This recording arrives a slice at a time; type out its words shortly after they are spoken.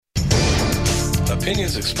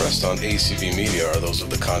Opinions expressed on ACB Media are those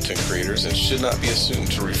of the content creators and should not be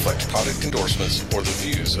assumed to reflect product endorsements or the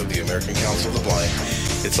views of the American Council of the Blind,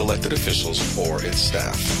 its elected officials, or its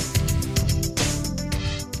staff.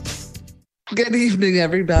 Good evening,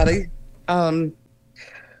 everybody.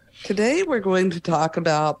 Today we're going to talk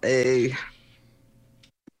about a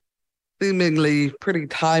seemingly pretty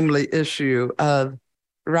timely issue of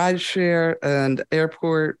rideshare and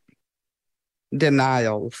airport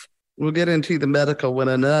denials. We'll get into the medical one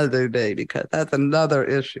another day because that's another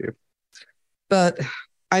issue. But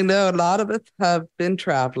I know a lot of us have been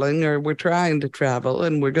traveling, or we're trying to travel,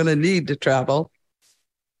 and we're going to need to travel.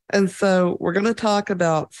 And so we're going to talk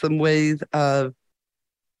about some ways of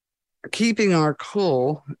keeping our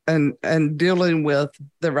cool and dealing with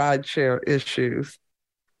the rideshare issues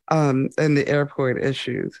and the airport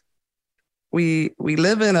issues. We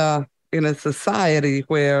live in a society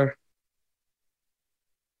where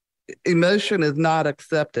emotion is not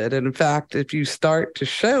accepted. And in fact, if you start to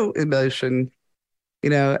show emotion,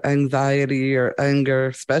 anxiety or anger,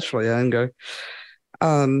 especially anger,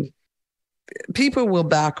 people will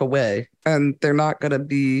back away and they're not going to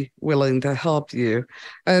be willing to help you.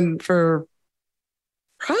 And for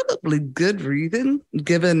probably good reason,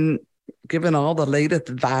 given all the latest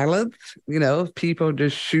violence, people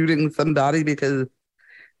just shooting somebody because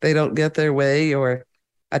they don't get their way, or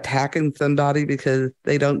attacking somebody because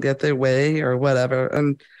they don't get their way, or whatever.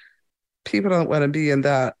 And people don't want to be in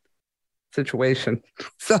that situation.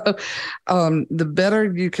 So the better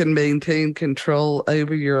you can maintain control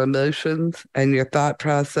over your emotions and your thought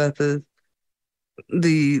processes,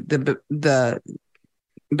 the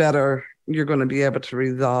better you're going to be able to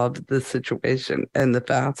resolve the situation, and the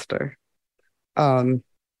faster. And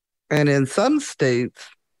in some states,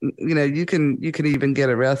 you can even get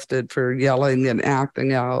arrested for yelling and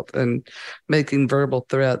acting out and making verbal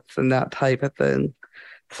threats and that type of thing.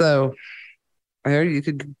 So you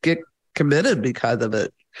could get committed because of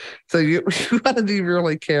it. So you want to be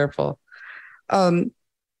really careful. A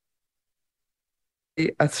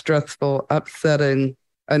stressful, upsetting,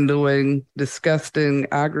 annoying, disgusting,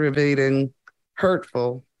 aggravating,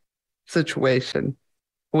 hurtful situation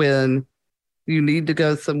when you need to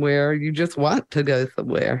go somewhere, you just want to go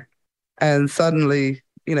somewhere. And suddenly,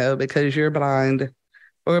 because you're blind,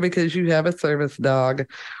 or because you have a service dog,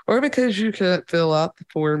 or because you can't fill out the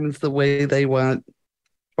forms the way they want,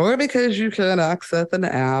 or because you can't access an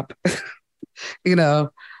app, you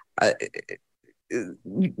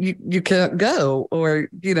can't go, or,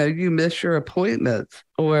 you miss your appointments,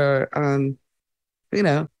 or,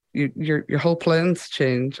 your whole plans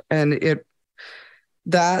change. And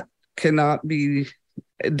that cannot be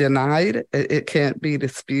denied. It can't be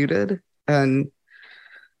disputed. And,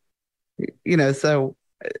 so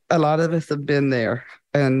a lot of us have been there,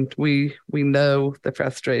 and we know the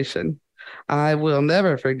frustration. I will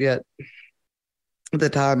never forget the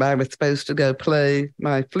time I was supposed to go play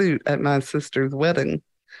my flute at my sister's wedding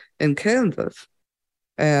in Kansas.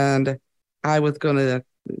 And I was going to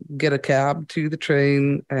get a cab to the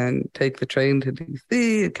train and take the train to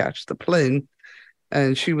DC and catch the plane.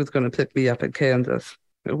 And she was going to pick me up in Kansas,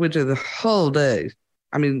 which is a whole day.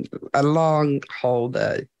 I mean, a long whole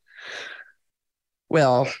day.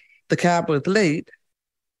 Well, the cab was late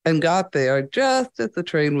and got there just as the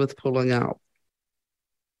train was pulling out.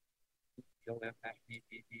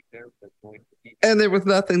 And there was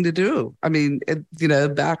nothing to do. I mean,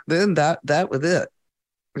 back then that was it.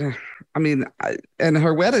 I mean, and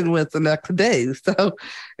her wedding was the next day, so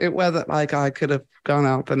it wasn't like I could have gone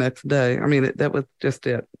out the next day. I mean, that was just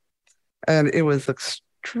it. And it was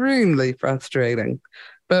extremely frustrating.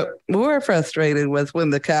 But more frustrating was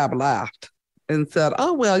when the cab laughed and said,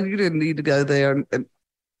 "Oh, well, you didn't need to go there.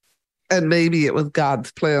 And maybe it was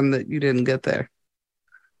God's plan that you didn't get there."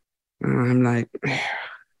 And I'm like,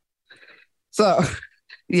 so,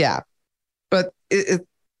 yeah. But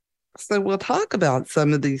so we'll talk about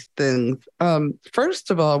some of these things. First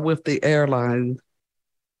of all, with the airlines,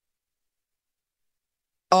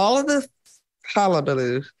 all of this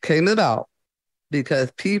hullabaloo came about because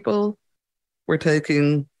people were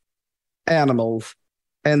taking animals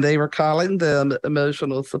and they were calling them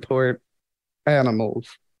emotional support animals.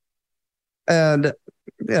 And,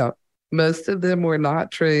 most of them were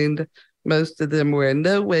not trained. Most of them were in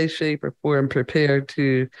no way, shape, or form prepared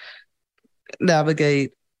to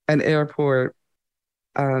navigate an airport,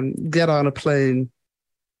 get on a plane.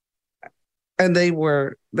 And they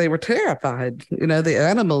were terrified. The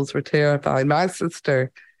animals were terrified. My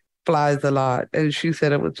sister flies a lot, and she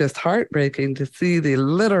said it was just heartbreaking to see the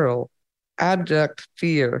literal abject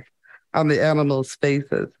fear on the animals'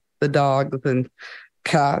 faces, the dogs and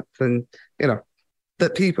cats and,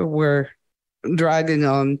 that people were dragging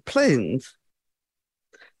on planes.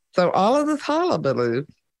 So all of this hullabaloo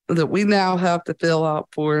that we now have to fill out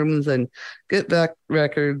forms and get back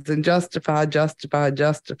records and justify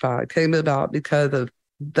came about because of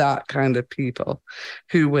that kind of people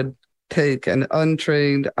who would take an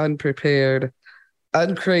untrained, unprepared,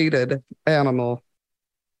 uncrated animal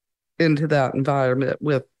into that environment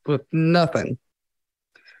with nothing.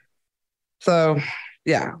 So,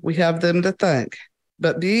 yeah, we have them to thank.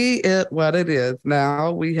 But be it what it is,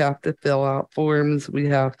 now we have to fill out forms. We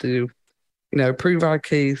have to, prove our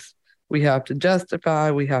case. We have to justify.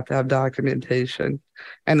 We have to have documentation.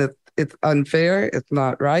 And it's unfair. It's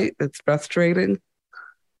not right. It's frustrating.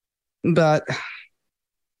 But,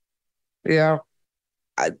 yeah,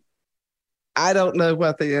 I don't know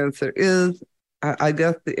what the answer is. I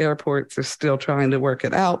guess the airports are still trying to work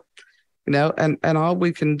it out, and all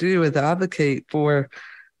we can do is advocate for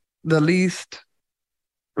the least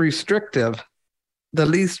restrictive, the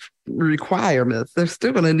least requirements. They're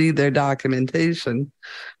still going to need their documentation,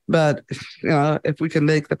 but if we can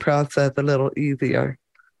make the process a little easier,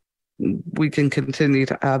 we can continue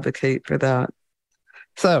to advocate for that.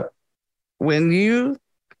 So when you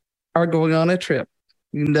are going on a trip,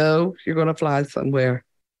 you're going to fly somewhere.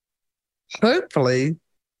 Hopefully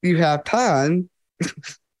you have time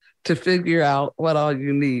to figure out what all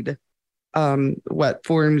you need, what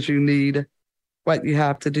forms you need, what you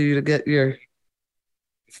have to do to get your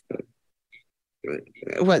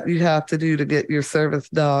service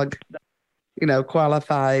dog,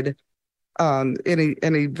 qualified,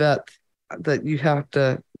 any vet that you have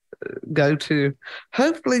to go to.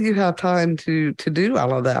 Hopefully you have time to do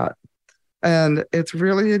all of that. And it's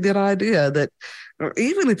really a good idea that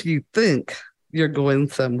even if you think you're going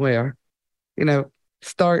somewhere,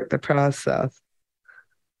 start the process.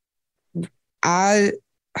 I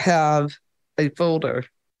have a folder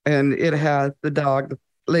and it has the dog's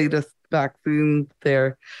latest vaccines,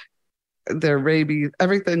 their rabies,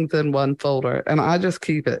 everything's in one folder. And I just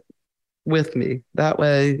keep it with me. That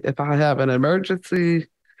way, if I have an emergency,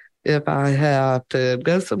 if I have to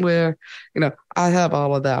go somewhere, I have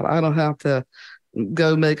all of that. I don't have to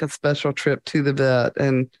go make a special trip to the vet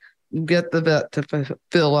and get the vet to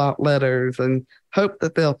fill out letters and hope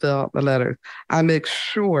that they'll fill out the letters. I make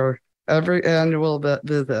sure every annual vet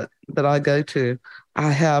visit that I go to,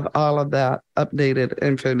 I have all of that updated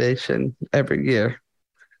information every year.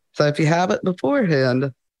 So if you have it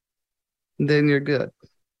beforehand, then you're good.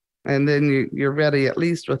 And then you're ready at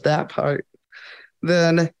least with that part.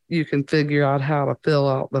 Then you can figure out how to fill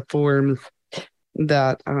out the forms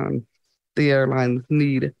that the airlines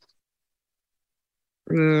need.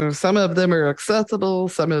 Some of them are accessible,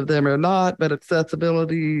 some of them are not, but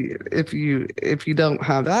accessibility, if you don't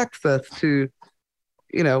have access to,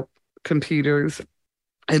 computers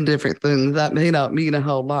and different things, that may not mean a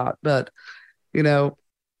whole lot. But,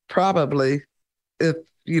 probably if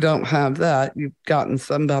you don't have that, you've gotten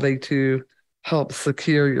somebody to help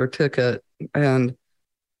secure your ticket, and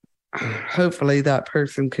hopefully that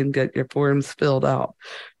person can get your forms filled out.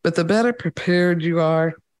 But the better prepared you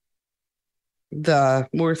are, the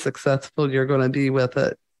more successful you're going to be with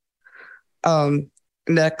it.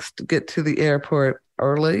 Next, get to the airport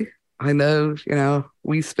early. I know,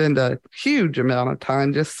 we spend a huge amount of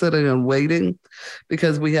time just sitting and waiting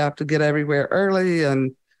because we have to get everywhere early,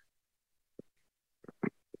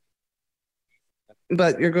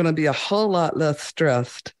 but you're going to be a whole lot less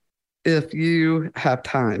stressed if you have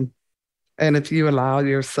time and if you allow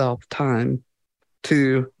yourself time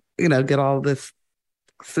to, get all this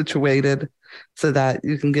situated so that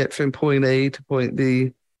you can get from point A to point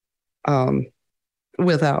B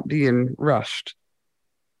without being rushed.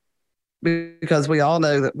 Because we all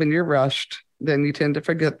know that when you're rushed, then you tend to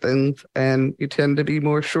forget things and you tend to be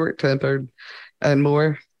more short-tempered and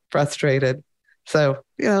more frustrated. So,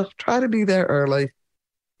 try to be there early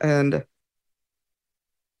and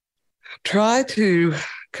try to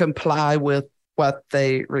comply with what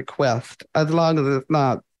they request, as long as it's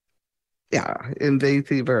not,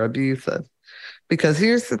 invasive or abusive. Because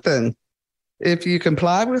here's the thing. If you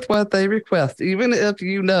comply with what they request, even if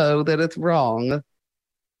you know that it's wrong,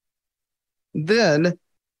 then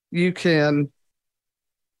you can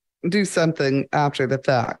do something after the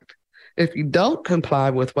fact. If you don't comply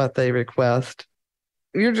with what they request,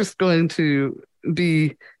 you're just going to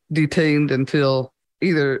be detained until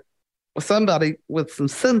either somebody with some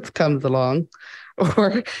sense comes along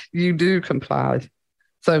or you do comply.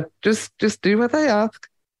 So just do what they ask.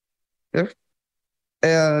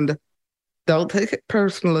 And don't take it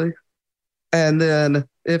personally. And then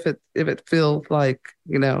if it feels like,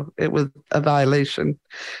 it was a violation,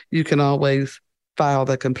 you can always file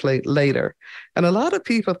the complaint later. And a lot of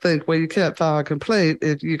people think, well, you can't file a complaint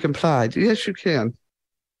if you complied. Yes, you can.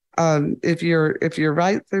 If your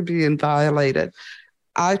rights are being violated.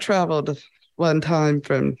 I traveled one time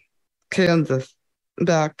from Kansas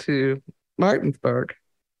back to Martinsburg,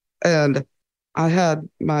 and I had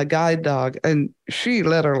my guide dog, and she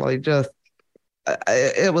literally just,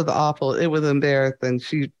 it was awful. It was embarrassing.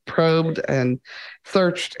 She probed and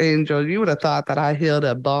searched Angel. You would have thought that I hid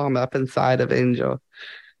a bomb up inside of Angel.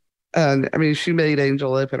 And I mean, she made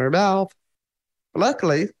Angel open her mouth.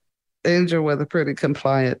 Luckily, Angel was a pretty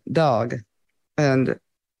compliant dog. And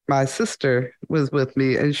my sister was with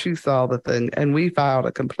me and she saw the thing and we filed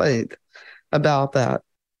a complaint about that.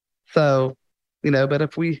 So,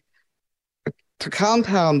 but to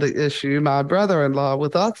compound the issue, my brother-in-law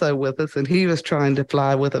was also with us and he was trying to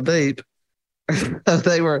fly with a vape.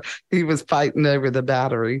 So he was fighting over the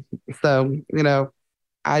battery. So,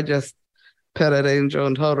 I just petted Angel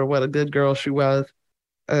and told her what a good girl she was.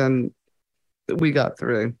 And we got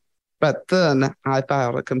through. But then I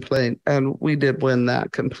filed a complaint and we did win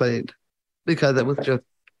that complaint because it was just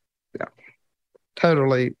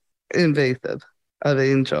totally invasive of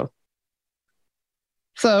Angel.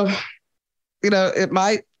 So, it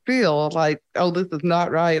might feel like, oh, this is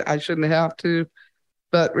not right. I shouldn't have to.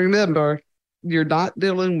 But remember, you're not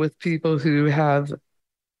dealing with people who have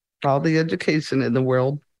all the education in the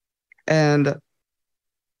world. And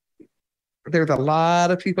there's a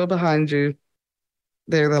lot of people behind you.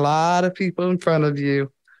 There's a lot of people in front of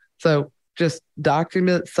you. So just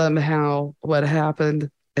document somehow what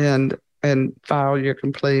happened and file your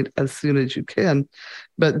complaint as soon as you can,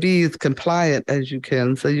 but be as compliant as you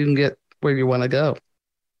can so you can get where you want to go.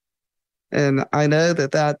 And I know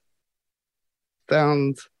that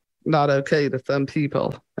sounds not okay to some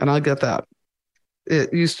people, and I get that.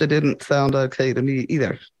 It used to didn't sound okay to me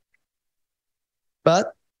either.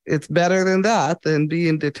 But it's better than that than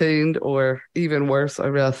being detained or even worse,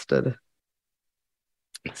 arrested.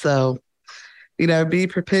 So, be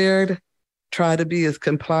prepared. Try to be as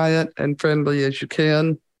compliant and friendly as you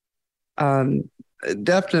can.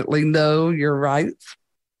 Definitely know your rights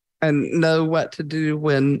and know what to do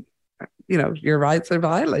when, your rights are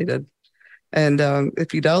violated. And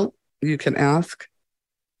if you don't, you can ask.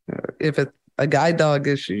 If it's a guide dog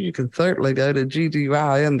issue, you can certainly go to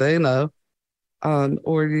GDY and they know.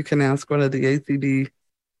 Or you can ask one of the ACB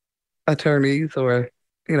attorneys or,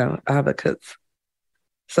 advocates.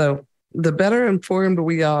 So the better informed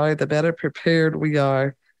we are, the better prepared we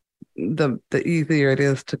are, the easier it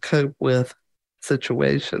is to cope with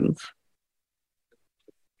situations.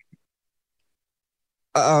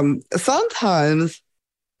 Sometimes,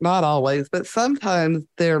 not always, but sometimes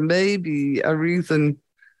there may be a reason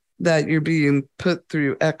that you're being put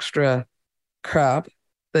through extra crap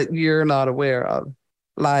that you're not aware of.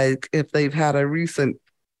 Like if they've had a recent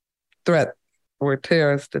threat or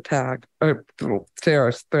terrorist attack or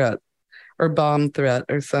terrorist threat or bomb threat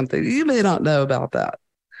or something, you may not know about that.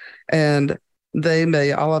 And they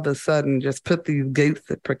may all of a sudden just put these gates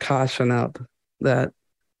of precaution up that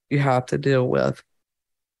you have to deal with.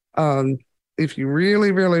 If you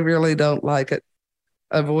really, really, really don't like it,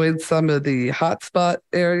 avoid some of the hotspot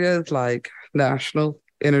areas like National,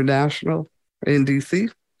 International, in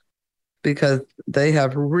DC, because they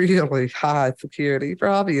have really high security for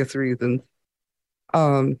obvious reasons.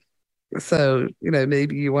 So,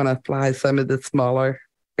 maybe you want to fly some of the smaller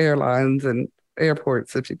airlines and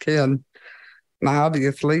airports if you can. Now,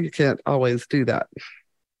 obviously, you can't always do that.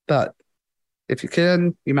 But if you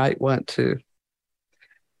can, you might want to.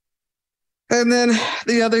 And then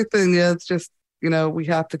the other thing is just, we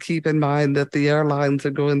have to keep in mind that the airlines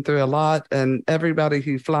are going through a lot and everybody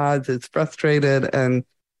who flies is frustrated and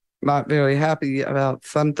not very happy about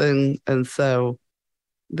something. And so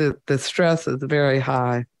the stress is very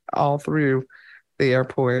high all through the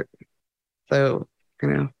airport. So,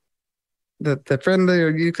 the friendlier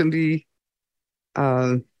you can be,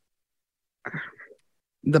 the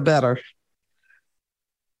better.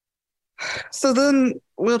 So then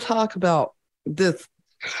we'll talk about this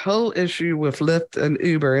whole issue with Lyft and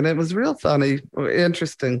Uber. And it was real funny or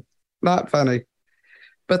interesting, not funny.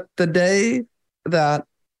 But the day that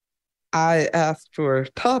I asked for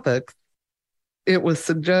topics, it was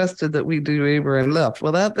suggested that we do Uber and Lyft.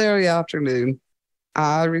 Well, that very afternoon,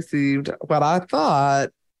 I received what I thought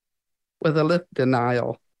was a Lyft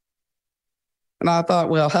denial. And I thought,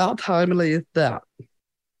 well, how timely is that?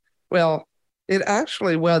 Well, it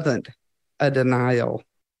actually wasn't a denial.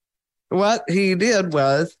 What he did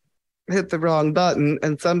was hit the wrong button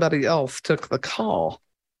and somebody else took the call.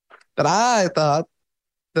 But I thought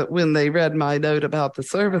that when they read my note about the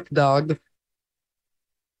service dog,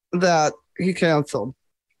 that he canceled.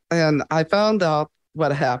 And I found out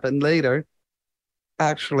what happened later,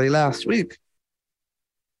 actually last week,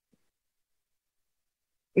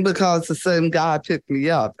 because the same guy picked me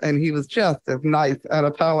up and he was just as nice and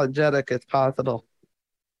apologetic as possible.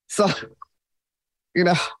 So, you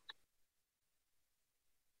know,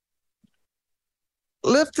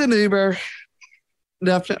 Lyft and Uber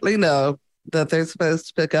definitely know that they're supposed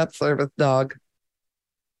to pick up service dog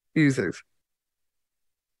users.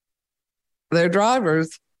 Their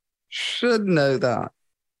drivers should know that.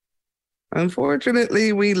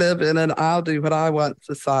 Unfortunately, we live in an I'll do what I want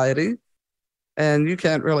society, and you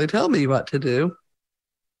can't really tell me what to do.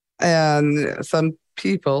 And some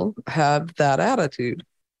people have that attitude.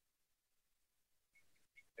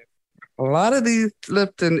 A lot of these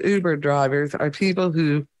Lyft and Uber drivers are people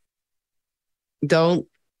who don't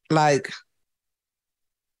like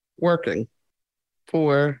working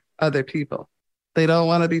for other people. They don't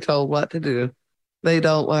want to be told what to do. They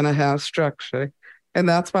don't want to have structure. And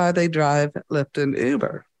that's why they drive Lyft and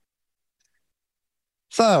Uber.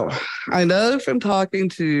 So I know from talking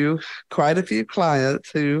to quite a few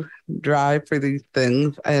clients who drive for these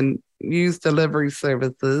things and use delivery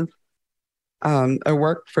services, or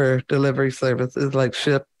work for delivery services like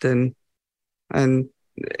Shipt and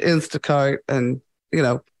Instacart and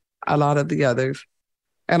a lot of the others.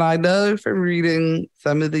 And I know from reading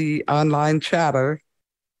some of the online chatter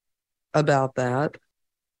about that,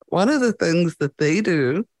 one of the things that they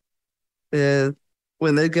do is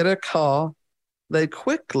when they get a call, they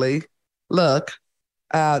quickly look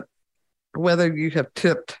at whether you have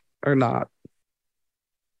tipped or not.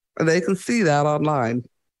 They can see that online.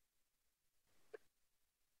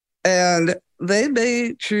 And they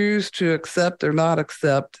may choose to accept or not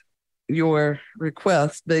accept your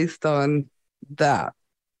request based on that.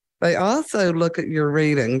 They also look at your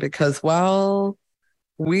rating because while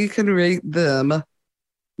we can rate them,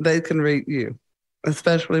 they can rate you,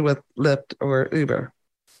 especially with Lyft or Uber.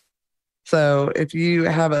 So if you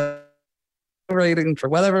have a rating for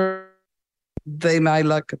whatever, they might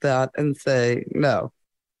look at that and say no.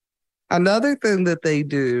 Another thing that they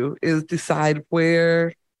do is decide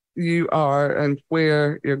where you are and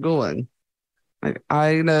where you're going.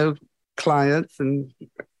 I know clients and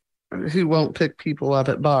who won't pick people up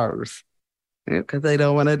at bars because they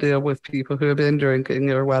don't want to deal with people who have been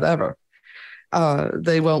drinking or whatever.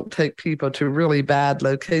 They won't take people to really bad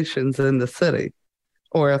locations in the city,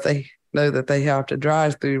 or if they know that they have to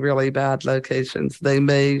drive through really bad locations, they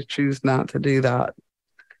may choose not to do that.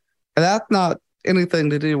 And that's not anything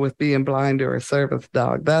to do with being blind or a service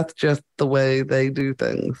dog. That's just the way they do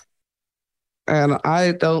things. And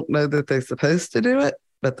I don't know that they're supposed to do it,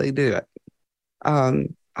 but they do it.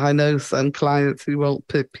 I know some clients who won't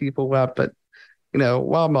pick people up at,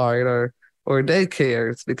 Walmart or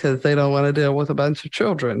daycares because they don't want to deal with a bunch of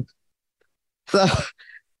children. So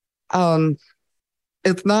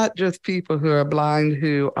it's not just people who are blind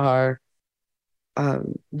who are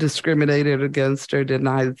discriminated against or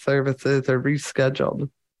denied services or rescheduled.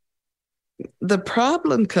 The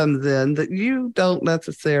problem comes in that you don't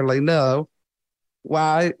necessarily know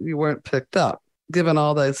why you weren't picked up, given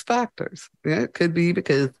all those factors. It could be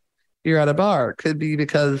because you're at a bar. It could be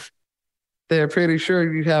because they're pretty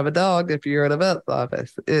sure you have a dog if you're at a vet's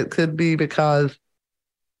office. It could be because,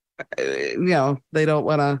 they don't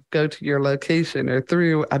want to go to your location or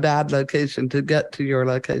through a bad location to get to your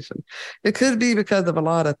location. It could be because of a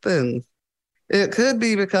lot of things. It could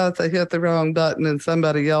be because they hit the wrong button and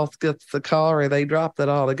somebody else gets the call or they dropped it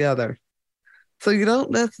all together. So you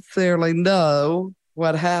don't necessarily know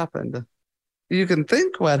what happened. You can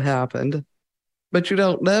think what happened, but you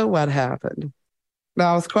don't know what happened.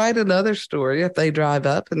 Now, it's quite another story if they drive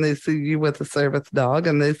up and they see you with a service dog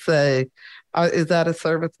and they say, is that a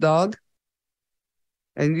service dog?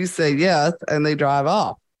 And you say yes, and they drive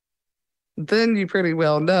off. Then you pretty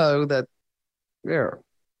well know that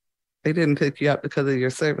they didn't pick you up because of your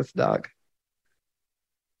service dog.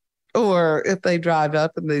 Or if they drive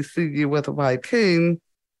up and they see you with a white cane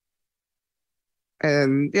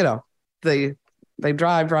and, they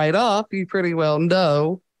drive right off, you pretty well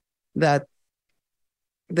know that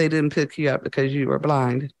they didn't pick you up because you were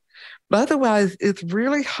blind. But otherwise, it's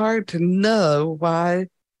really hard to know why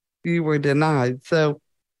you were denied. So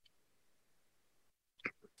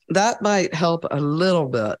that might help a little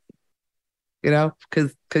bit,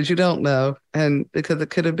 because you don't know, and because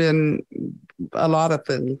it could have been a lot of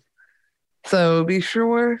things. So be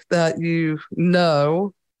sure that you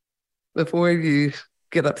know before you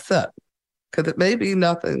get upset, because it may be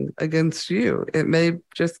nothing against you. It may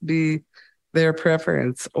just be their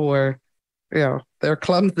preference or, their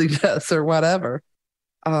clumsiness or whatever.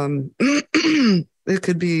 It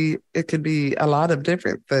could be a lot of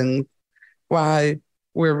different things why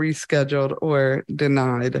we're rescheduled or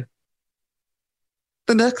denied.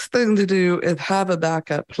 The next thing to do is have a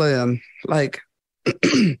backup plan. Like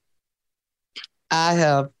I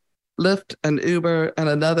have Lyft and Uber and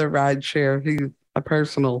another ride share. He's a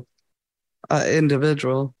personal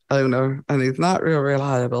individual owner and he's not real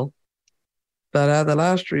reliable, but at the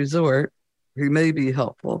last resort, he may be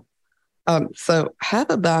helpful. So have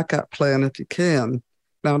a backup plan if you can.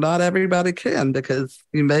 Now, not everybody can because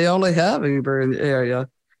you may only have Uber in the area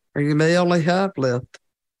or you may only have Lyft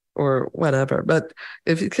or whatever. But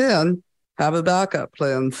if you can, have a backup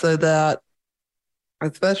plan so that,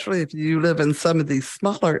 especially if you live in some of these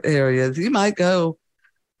smaller areas, you might go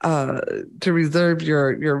to reserve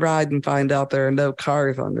your ride and find out there are no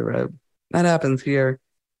cars on the road. That happens here.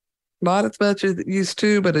 Not as much as it used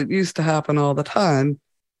to, but it used to happen all the time.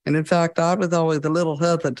 And in fact, I was always a little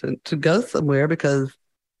hesitant to go somewhere because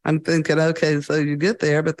I'm thinking, okay, so you get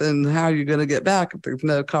there, but then how are you going to get back if there's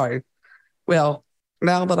no car? Well,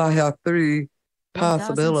 now that I have three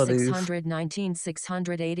possibilities,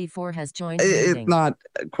 684 has joined it's not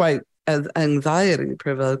quite as anxiety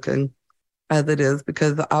provoking as it is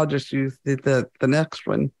because I'll just use the next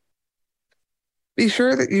one. Be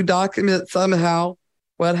sure that you document somehow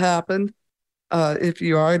what happened if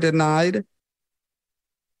you are denied.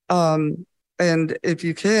 And if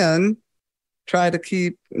you can, try to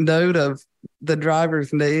keep note of the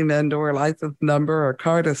driver's name and or license number or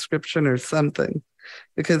car description or something.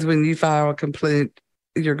 Because when you file a complaint,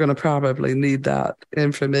 you're going to probably need that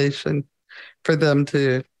information for them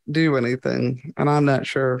to do anything. And I'm not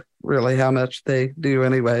sure really how much they do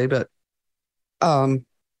anyway, but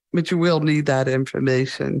you will need that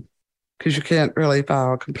information because you can't really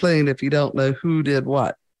file a complaint if you don't know who did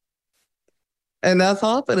what. And that's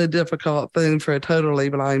often a difficult thing for a totally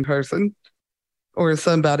blind person or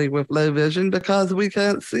somebody with low vision because we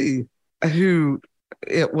can't see who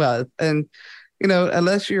it was. And,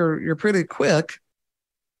 unless you're pretty quick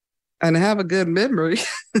and have a good memory,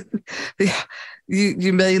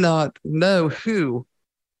 you may not know who.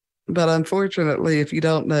 But unfortunately, if you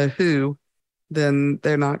don't know who, then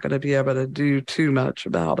they're not going to be able to do too much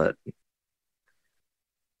about it.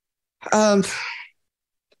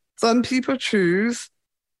 Some people choose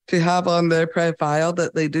to have on their profile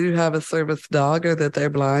that they do have a service dog or that they're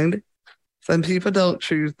blind. Some people don't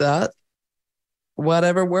choose that.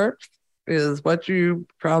 Whatever works is what you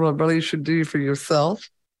probably should do for yourself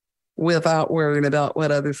without worrying about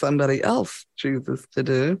what somebody else chooses to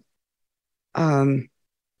do.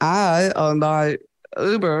 I, on my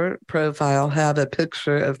Uber profile, have a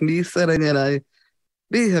picture of me sitting in a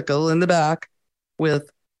vehicle in the back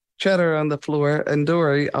with Cheddar on the floor and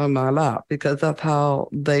Dory on my lap because that's how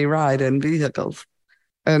they ride in vehicles.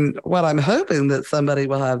 And what I'm hoping that somebody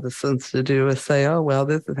will have the sense to do is say, oh, well,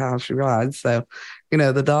 this is how she rides. So,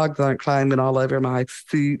 the dogs aren't climbing all over my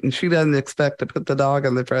seat and she doesn't expect to put the dog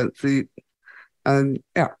in the front seat and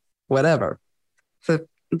whatever. So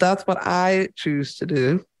that's what I choose to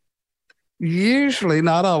do. Usually,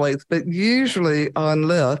 not always, but usually on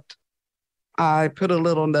Lyft, I put a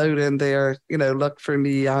little note in there, look for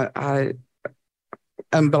me. I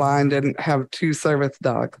am blind and have two service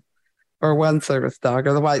dogs or one service dog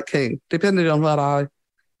or the White King, depending on what I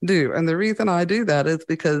do. And the reason I do that is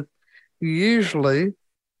because usually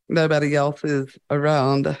nobody else is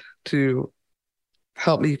around to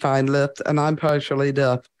help me find Lyft and I'm partially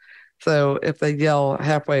deaf. So if they yell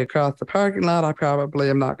halfway across the parking lot, I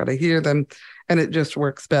probably am not going to hear them. And it just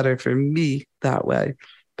works better for me that way.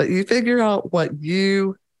 But you figure out what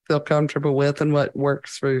you feel comfortable with and what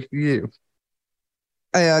works for you.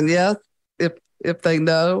 And yes, if they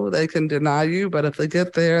know, they can deny you. But if they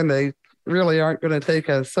get there and they really aren't going to take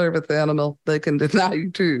a service animal, they can deny you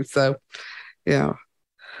too. So,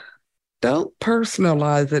 don't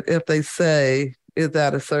personalize it if they say, is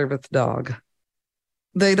that a service dog?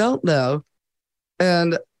 They don't know.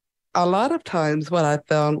 And a lot of times what I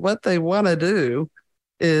found, what they want to do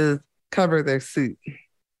is cover their seat.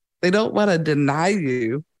 They don't want to deny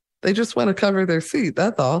you. They just want to cover their seat.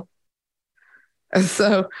 That's all. And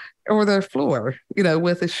so, or their floor,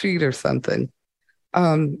 with a sheet or something.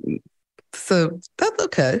 So that's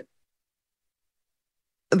okay.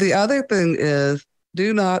 The other thing is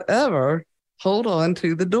do not ever hold on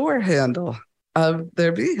to the door handle of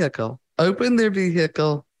their vehicle. Open their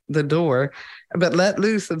vehicle, the door, but let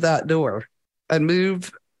loose of that door and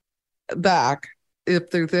move back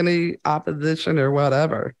if there's any opposition or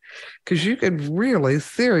whatever, because you could really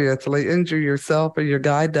seriously injure yourself or your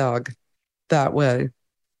guide dog that way.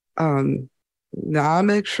 Now I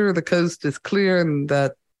make sure the coast is clear and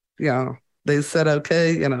that, they said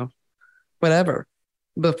okay, whatever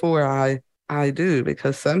before I do,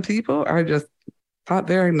 because some people are just not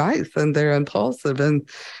very nice and they're impulsive and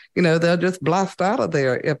they'll just blast out of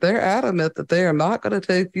there. If they're adamant that they are not going to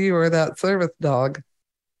take you or that service dog,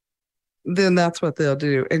 then that's what they'll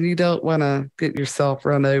do. And you don't want to get yourself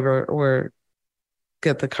run over or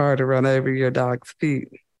get the car to run over your dog's feet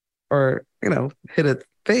or, hit its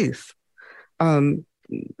face. Um,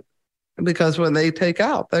 because when they take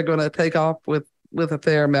out, they're going to take off with a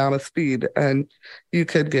fair amount of speed and you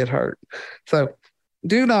could get hurt. So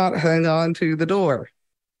do not hang on to the door.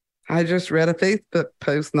 I just read a Facebook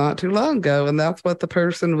post not too long ago, and that's what the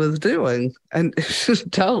person was doing. And just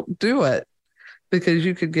don't do it because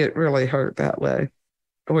you could get really hurt that way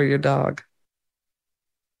or your dog.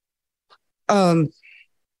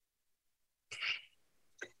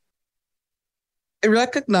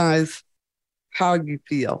 Recognize how you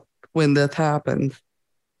feel when this happens.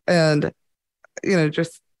 And,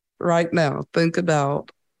 just right now, think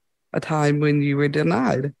about a time when you were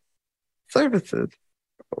denied services.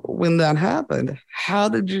 When that happened, how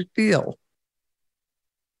did you feel?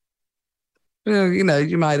 You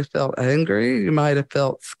might have felt angry, you might have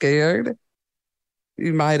felt scared,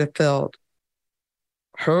 you might have felt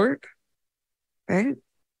hurt, right?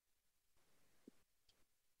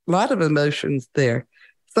 A lot of emotions there.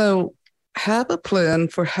 So have a plan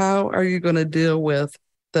for how are you going to deal with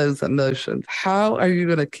those emotions? How are you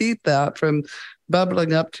going to keep that from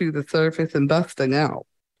bubbling up to the surface and busting out?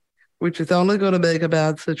 Which is only going to make a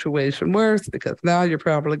bad situation worse because now you're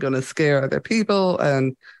probably going to scare other people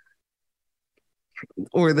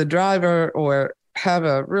or the driver or have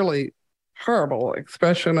a really horrible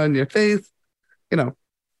expression on your face,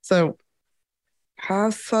 So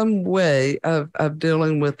have some way of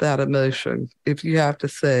dealing with that emotion. If you have to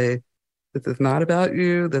say, this is not about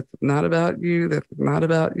you, this is not about you, this is not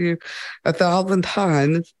about you 1,000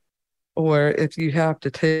 times, or if you have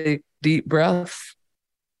to take deep breaths,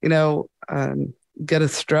 get a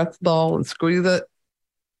stress ball and squeeze it.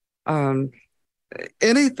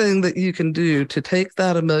 Anything that you can do to take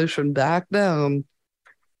that emotion back down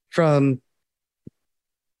from,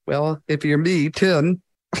 well, if you're me, 10,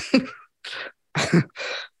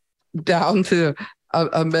 down to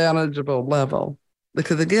a manageable level.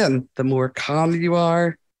 Because again, the more calm you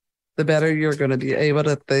are, the better you're going to be able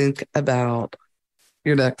to think about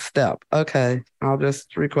your next step. Okay, I'll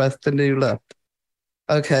just request a new Lyft.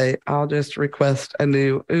 Okay, I'll just request a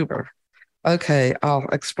new Uber. Okay, I'll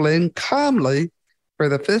explain calmly for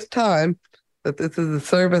the 5th time that this is a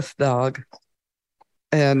service dog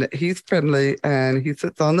and he's friendly and he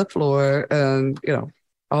sits on the floor and,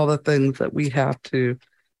 all the things that we have to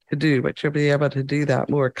do. But you'll be able to do that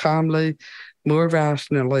more calmly, more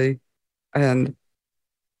rationally, and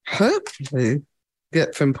hopefully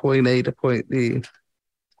get from point A to point B.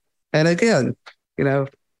 And again,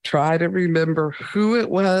 try to remember who it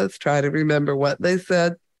was, try to remember what they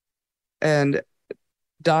said, and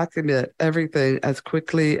document everything as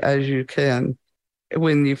quickly as you can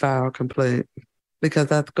when you file a complaint, because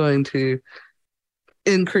that's going to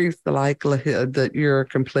increase the likelihood that your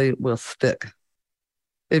complaint will stick.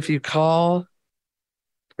 If you call,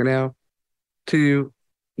 to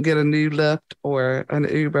get a new Lyft or an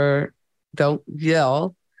Uber, don't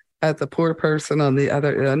yell at the poor person on the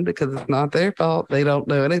other end because it's not their fault. They don't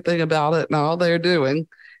know anything about it, and all they're doing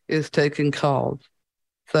is taking calls.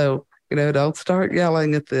 So, don't start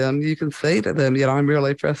yelling at them. You can say to them, I'm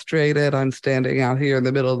really frustrated. I'm standing out here in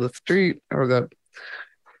the middle of the street or the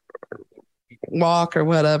walk or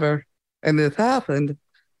whatever, and this happened.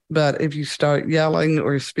 But if you start yelling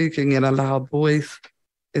or speaking in a loud voice,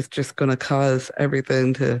 it's just going to cause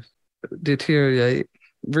everything to deteriorate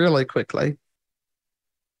really quickly.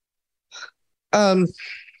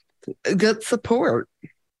 Get support,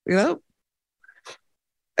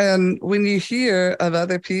 And when you hear of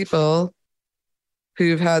other people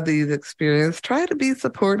who've had these experiences, try to be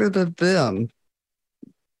supportive of them.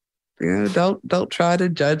 Don't try to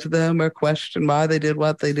judge them or question why they did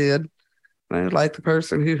what they did. Like the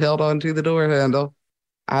person who held on to the door handle.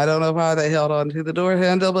 I don't know why they held on to the door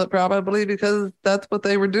handle, but probably because that's what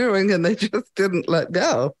they were doing and they just didn't let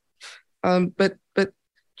go. But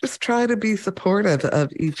just try to be supportive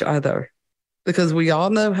of each other because we all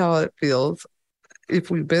know how it feels if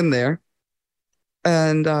we've been there.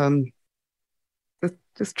 And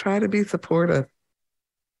just try to be supportive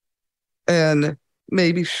and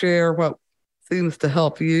maybe share what seems to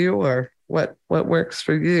help you or what works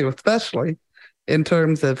for you, especially in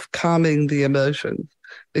terms of calming the emotions.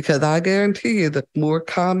 Because I guarantee you, the more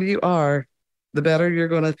calm you are, the better you're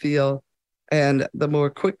going to feel and the more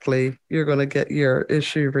quickly you're going to get your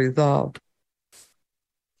issue resolved.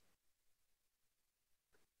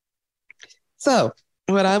 So,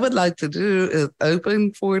 what I would like to do is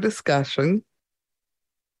open for discussion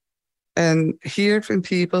and hear from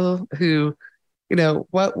people who,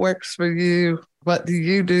 what works for you? What do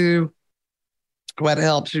you do? What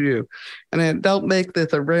helps you? And then don't make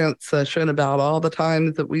this a rant session about all the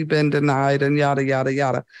times that we've been denied and yada, yada,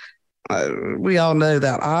 yada. We all know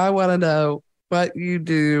that. I want to know what you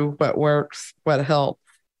do, what works, what helps,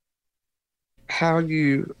 how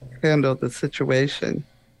you handle the situation,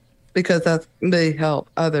 because that may help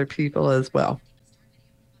other people as well.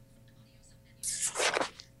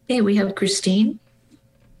 Okay, we have Christine.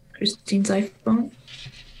 Christine's iPhone.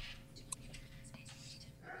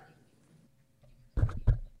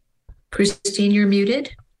 Christine, you're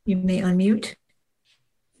muted. You may unmute.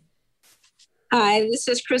 Hi, this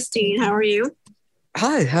is Christine. How are you?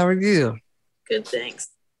 Hi, how are you? Good, thanks.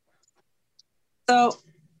 So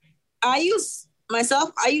I use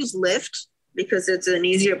Lyft because it's an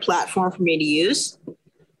easier platform for me to use.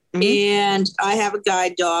 Mm-hmm. And I have a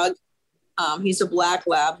guide dog. He's a black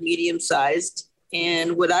lab, medium sized.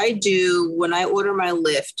 And what I do when I order my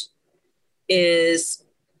Lyft is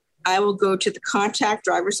I will go to the contact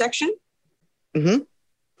driver section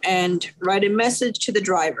and write a message to the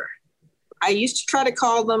driver. I used to try to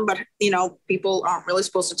call them, but people aren't really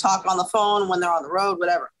supposed to talk on the phone when they're on the road,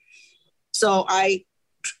 whatever. So I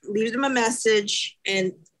leave them a message,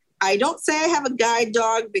 and I don't say I have a guide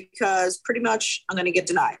dog because pretty much I'm going to get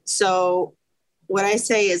denied. So what I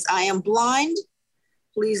say is, I am blind.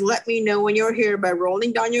 Please let me know when you're here by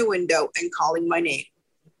rolling down your window and calling my name.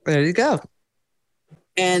 There you go.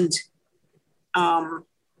 And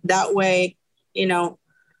that way,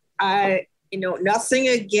 nothing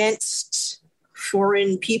against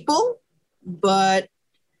foreign people, but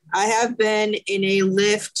I have been in a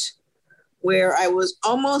Lyft where I was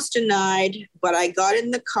almost denied, but I got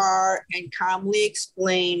in the car and calmly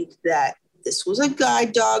explained that this was a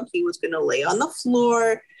guide dog. He was going to lay on the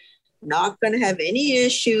floor, not going to have any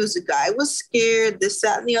issues. The guy was scared, this,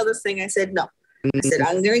 that, and the other thing. I said, no. I said,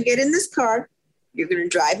 I'm going to get in this car. You're going to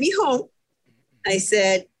drive me home. I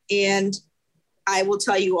said, and I will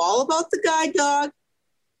tell you all about the guide dog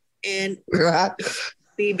and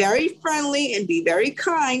be very friendly and be very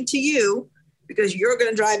kind to you because you're going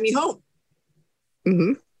to drive me home.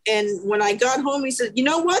 Mm-hmm. And when I got home, he said, you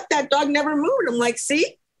know what? That dog never moved. I'm like,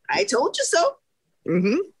 see, I told you so.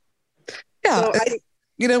 Mm-hmm. Yeah.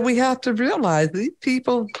 So we have to realize these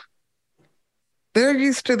people, they're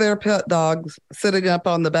used to their pet dogs sitting up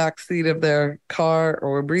on the back seat of their car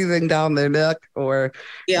or breathing down their neck or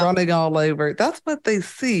running all over. That's what they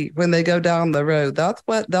see when they go down the road. That's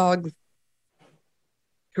what dogs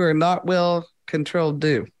who are not well controlled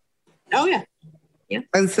do. Oh, yeah. Yeah.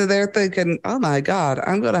 And so they're thinking, oh, my God,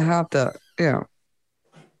 I'm going to have to,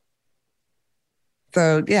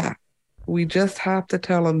 So, yeah, we just have to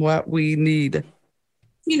tell them what we need.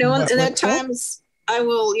 And at times I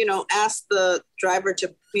will, ask the driver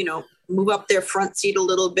to, move up their front seat a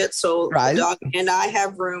little bit so the dog and I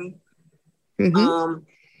have room. Mm-hmm.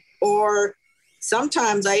 Or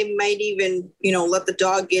sometimes I might even, let the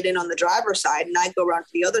dog get in on the driver's side and I go around to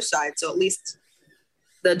the other side. So at least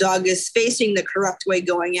the dog is facing the correct way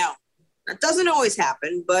going out. That doesn't always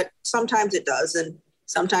happen, but sometimes it does. And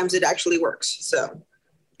sometimes it actually works. So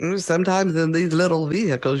sometimes in these little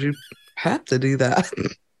vehicles, you have to do that.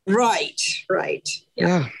 Right.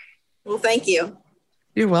 Yeah. Well, thank you.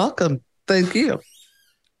 You're welcome. Thank you.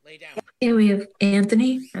 Lay down. Okay, we have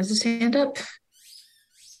Anthony has his hand up.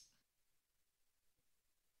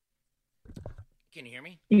 Can you hear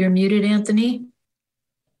me? You're muted, Anthony.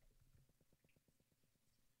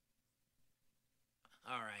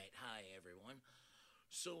 All right. Hi, everyone.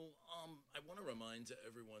 So, I want to remind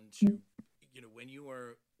everyone to, when you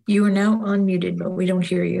are... You are now unmuted, but we don't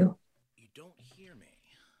hear you. You don't hear me.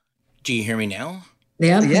 Do you hear me now?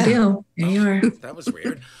 Yeah, we do. There you are. That was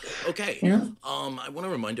weird. Okay. Yeah. I want to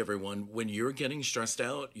remind everyone, when you're getting stressed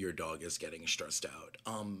out, your dog is getting stressed out.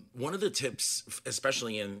 One of the tips,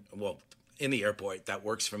 especially in the airport, that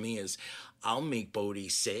works for me is I'll make Bodhi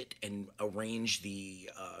sit and arrange the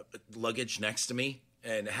luggage next to me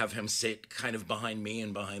and have him sit kind of behind me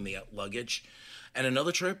and behind the luggage. And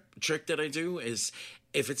another trick that I do is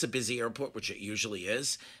if it's a busy airport, which it usually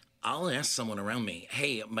is, I'll ask someone around me,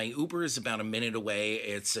 hey, my Uber is about a minute away.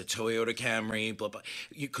 It's a Toyota Camry, blah, blah.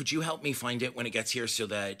 Could you help me find it when it gets here so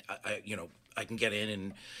that, I can get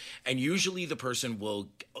in? And usually the person will,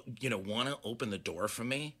 want to open the door for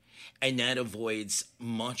me. And that avoids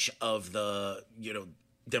much of the,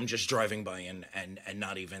 them just driving by and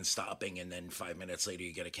not even stopping, and then 5 minutes later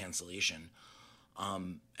you get a cancellation.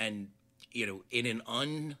 And in an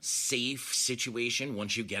unsafe situation,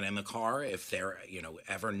 once you get in the car, if they're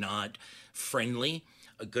ever not friendly,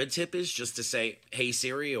 a good tip is just to say, "Hey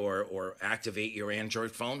Siri," or activate your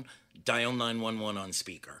Android phone, dial 911 on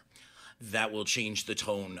speaker. That will change the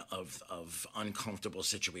tone of uncomfortable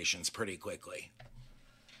situations pretty quickly.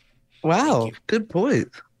 Wow, good point.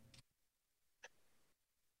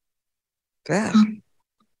 Yeah.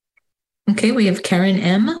 Okay, we have Karen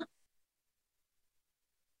M.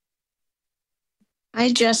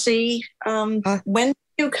 Hi, Jesse. When do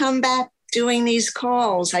you come back doing these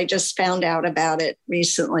calls? I just found out about it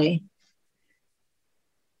recently.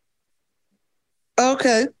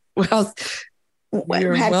 Okay. Well,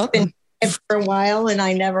 you're welcome. Been for a while, and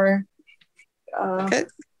I never. Okay.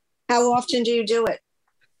 How often do you do it?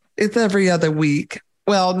 It's every other week.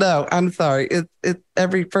 Well, no, I'm sorry. It's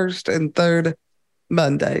every first and third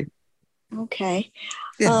Monday. Okay.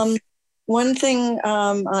 Yes. One thing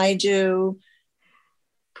I do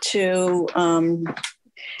to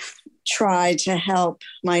try to help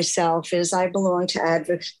myself is I belong to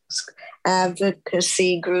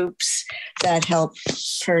advocacy groups that help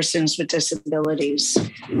persons with disabilities.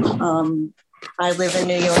 I live in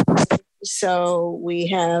New York, so we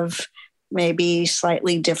have maybe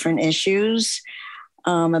slightly different issues.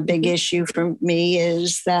 A big issue for me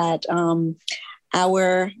is that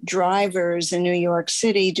our drivers in New York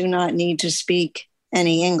City do not need to speak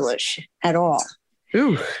any English at all.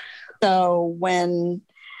 Ooh. So when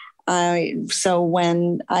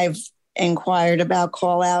I've inquired about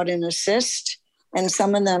call out and assist, and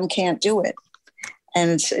some of them can't do it, and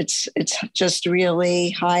it's just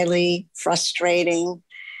really highly frustrating.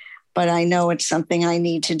 But I know it's something I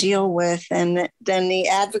need to deal with, and then the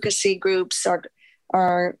advocacy groups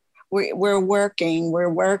we're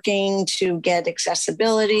working to get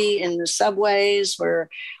accessibility in the subways. We're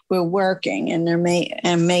working, and they're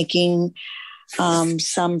making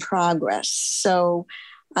some progress. So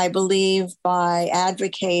I believe by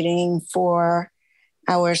advocating for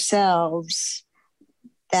ourselves,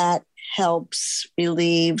 that helps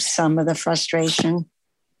relieve some of the frustration.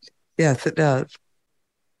 Yes, it does.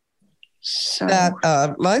 So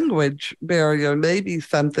that language barrier may be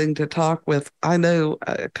something to talk with. I know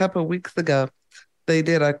a couple of weeks ago, they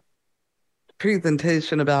did a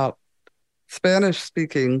presentation about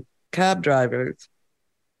Spanish-speaking cab drivers.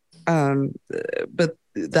 But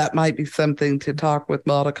that might be something to talk with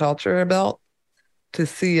Multiculture about, to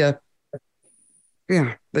see if,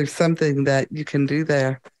 there's something that you can do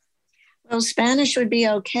there. Well, Spanish would be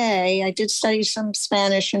okay. I did study some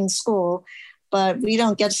Spanish in school, but we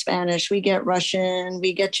don't get Spanish. We get Russian,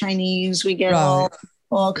 we get Chinese, we get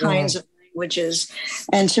all kinds of languages.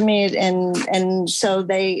 And to me, and so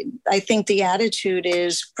I think the attitude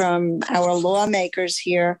is from our lawmakers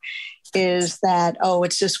here is that,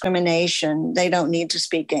 it's discrimination. They don't need to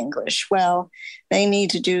speak English. Well, they need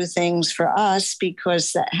to do things for us,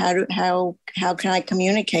 because how can I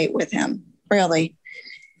communicate with him, really?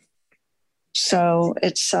 So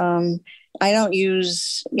it's I don't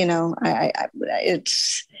use,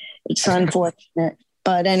 it's unfortunate.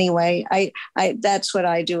 But anyway, I that's what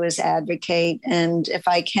I do, is advocate. And if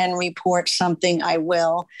I can report something, I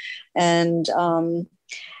will. And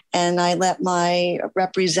I let my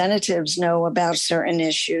representatives know about certain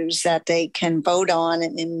issues that they can vote on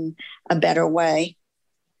in a better way.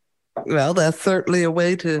 Well, that's certainly a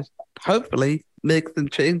way to hopefully make some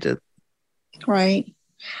changes. Right.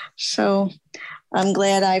 So I'm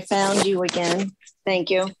glad I found you again. Thank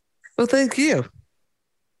you. Well, thank you.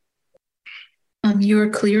 You're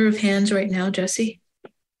clear of hands right now, Jesse.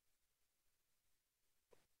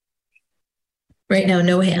 Right now,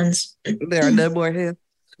 no hands. There are no more hands.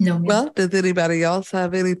 No. Well, does anybody else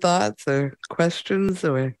have any thoughts or questions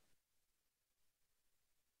or?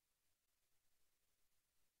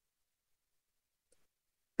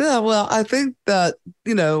 Yeah, well, I think that,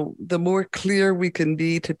 the more clear we can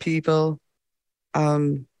be to people,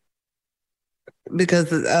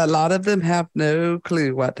 because a lot of them have no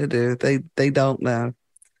clue what to do. They don't know.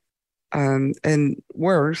 And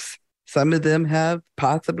worse, some of them have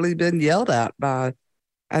possibly been yelled at by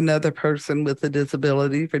another person with a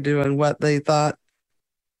disability for doing what they thought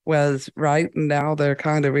was right, and now they're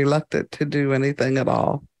kind of reluctant to do anything at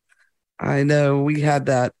all. I know we had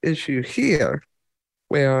that issue here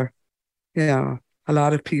where, a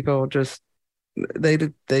lot of people just,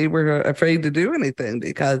 they were afraid to do anything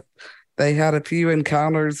because they had a few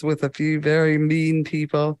encounters with a few very mean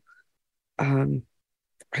people who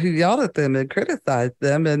yelled at them and criticized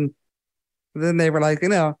them. And then they were like,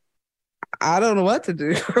 I don't know what to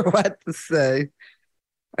do or what to say.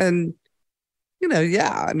 And,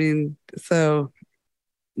 yeah, I mean, so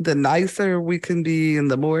the nicer we can be and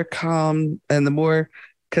the more calm and the more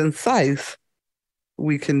concise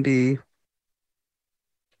we can be,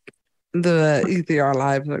 the easier our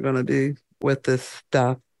lives are going to be with this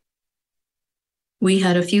stuff. We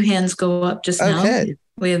had a few hands go up just now. Okay.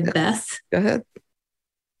 We have Beth. Go ahead.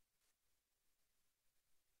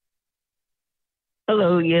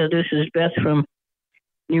 Hello, yeah, this is Beth from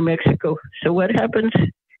New Mexico. So what happens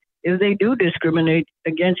if they do discriminate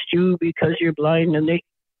against you because you're blind and they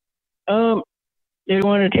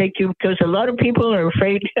want to take you, because a lot of people are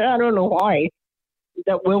afraid, I don't know why,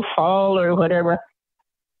 that we'll fall or whatever.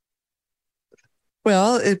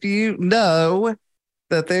 Well, if you know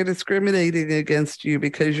that they're discriminating against you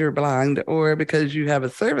because you're blind or because you have a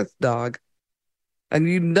service dog, and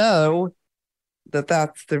you know that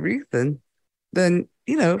that's the reason, then,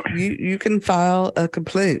 you can file a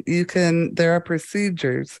complaint. There are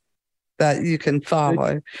procedures that you can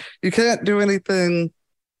follow. You can't do anything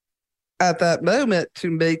at that moment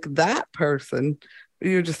to make that person.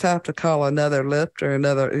 You just have to call another Lyft or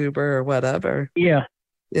another Uber or whatever. Yeah.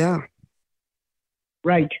 Yeah.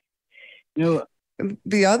 Right. No.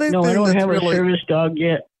 The other no, thing I don't that's have really, a service dog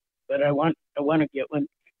yet, but I want to get one.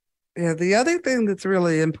 Yeah, the other thing that's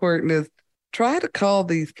really important is try to call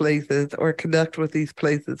these places or connect with these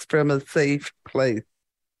places from a safe place.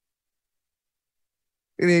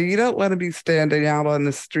 You don't want to be standing out on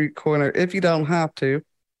the street corner if you don't have to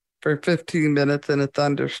for 15 minutes in a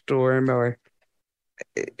thunderstorm or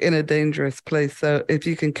in a dangerous place. So if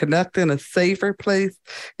you can connect in a safer place,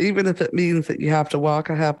 even if it means that you have to walk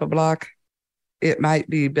a half a block, it might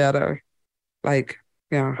be better. Like,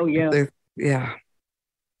 yeah. Oh, yeah. Yeah.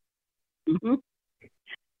 Mm-hmm.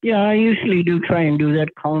 Yeah, I usually do try and do that.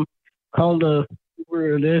 Call the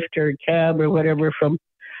Uber or Lyft or a cab or whatever from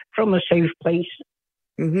a safe place,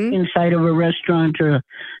 inside of a restaurant or a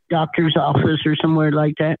doctor's office or somewhere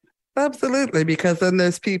like that. Absolutely, because then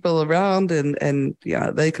there's people around and yeah,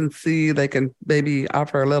 they can see, they can maybe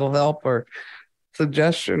offer a little help or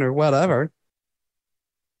suggestion or whatever.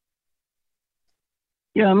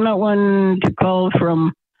 Yeah, I'm not one to call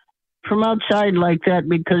from outside like that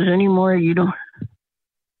because anymore you don't.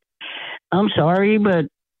 I'm sorry, but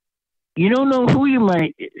you don't know who you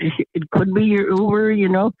might. It could be your Uber,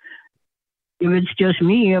 If it's just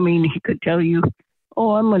me, I mean, he could tell you,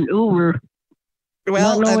 "Oh, I'm an Uber,"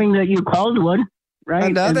 well, not knowing that you called one,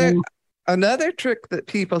 right? Another trick that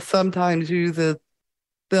people sometimes use is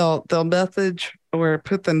they'll message or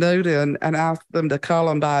put the note in and ask them to call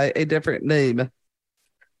them by a different name.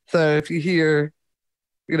 So if you hear,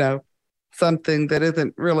 something that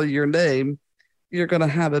isn't really your name, you're going to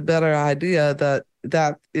have a better idea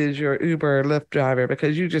that is your Uber or Lyft driver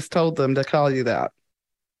because you just told them to call you that.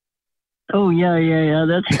 Oh, yeah.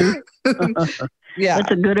 That's true. Yeah.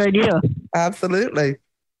 That's a good idea. Absolutely.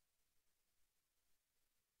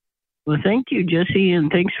 Well, thank you, Jesse,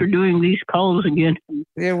 and thanks for doing these calls again.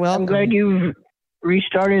 You're welcome. I'm glad you've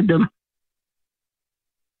restarted them.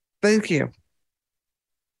 Thank you.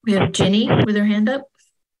 We have Jenny with her hand up.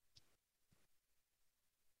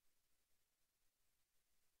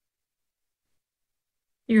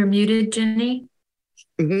 You're muted, Jenny.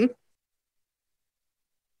 Mm-hmm.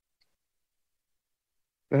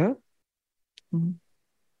 Yeah. Mm-hmm.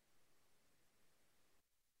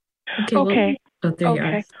 Okay. Well, there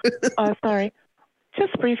you are. Sorry.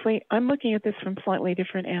 Just briefly, I'm looking at this from a slightly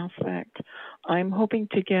different aspect. I'm hoping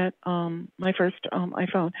to get my first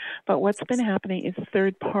iPhone, but what's been happening is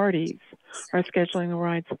third parties are scheduling the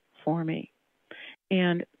rides for me.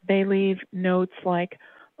 And they leave notes like,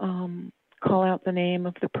 call out the name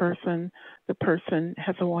of the person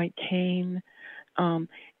has a white cane, and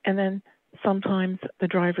then sometimes the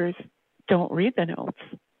drivers don't read the notes,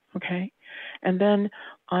 okay? And then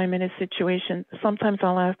I'm in a situation, sometimes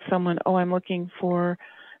I'll ask someone, I'm looking for,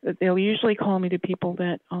 they'll usually call me to people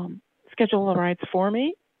that schedule the rides for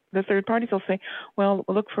me. The third parties will say, well,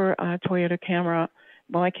 look for a Toyota Camry.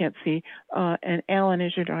 Well, I can't see, and Alan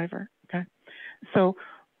is your driver, okay? So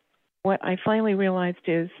what I finally realized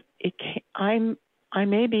is I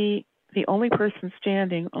may be the only person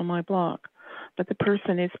standing on my block, but the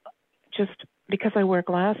person is just, because I wear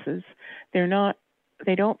glasses, they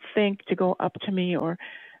don't think to go up to me, or,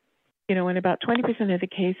 in about 20% of the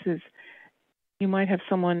cases, you might have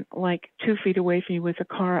someone like 2 feet away from you with a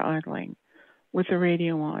car idling, with the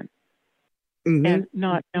radio on, and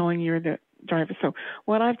not knowing you're the driver. So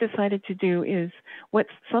what I've decided to do is, what's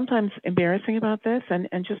sometimes embarrassing about this and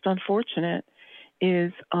just unfortunate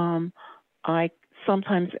is I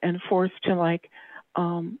sometimes am forced to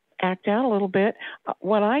act out a little bit.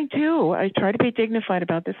 What I do, I try to be dignified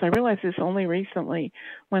about this. I realized this only recently.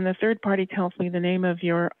 When the third party tells me the name of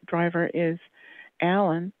your driver is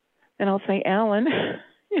Alan, then I'll say, Alan,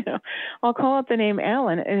 I'll call out the name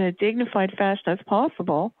Alan in a dignified fashion as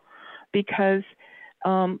possible, because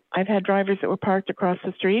I've had drivers that were parked across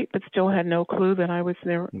the street but still had no clue that I was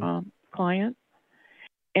their client.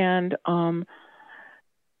 And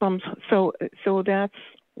so that's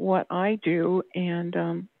what I do.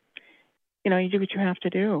 And, you do what you have to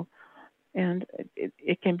do. And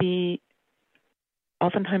it can be,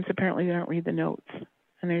 oftentimes apparently they don't read the notes.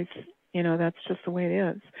 And there's, that's just the way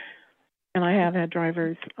it is. And I have had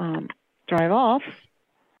drivers drive off.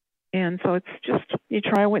 And so it's just, you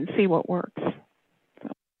try it and see what works. So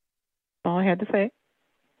that's all I had to say.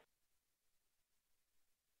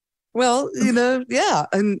 Well, yeah.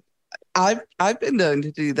 And I've been known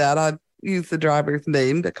to do that. I've used the driver's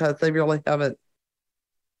name because they really haven't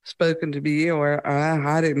spoken to me, or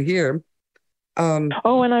I didn't hear. And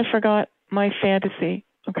I forgot my fantasy.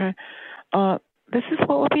 Okay. This is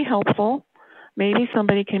what would be helpful. Maybe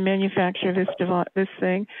somebody can manufacture this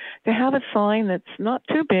thing to have a sign that's not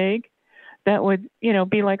too big, that would,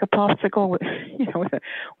 be like a popsicle with,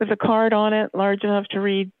 with a card on it, large enough to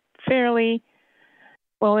read fairly.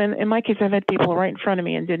 Well, in my case, I've had people right in front of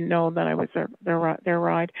me and didn't know that I was their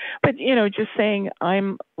ride. But, just saying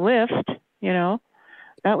I'm Lyft,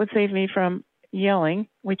 that would save me from yelling,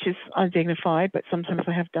 which is undignified, but sometimes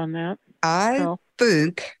I have done that. I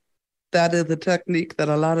think that is a technique that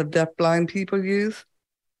a lot of deafblind people use.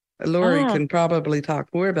 Lori can probably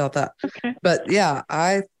talk more about that. Okay. But yeah,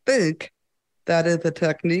 I think that is a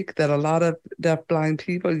technique that a lot of deafblind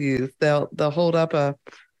people use. They'll hold up a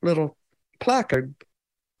little placard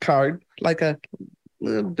card, like a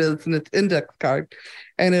little business index card,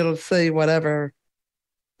 and it'll say whatever,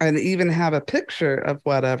 and even have a picture of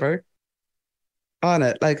whatever on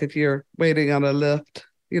it, like if you're waiting on a lift,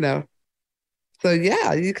 So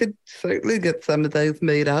yeah, you could certainly get some of those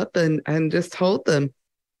made up and just hold them.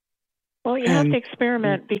 Well, you have to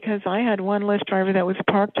experiment, because I had one Lyft driver that was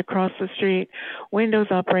parked across the street, windows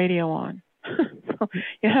up, radio on. So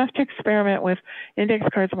you have to experiment with index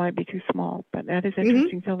cards. Might be too small, but that is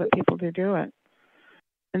interesting to know that people do it.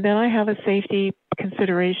 And then I have a safety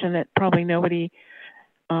consideration that probably nobody.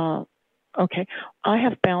 Okay, I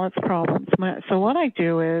have balance problems. So what I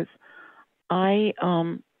do is I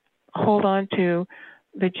hold on to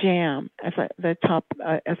the jamb as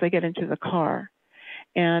I get into the car,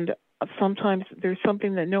 and sometimes there's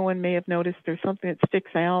something that no one may have noticed. There's something that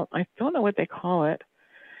sticks out. I don't know what they call it.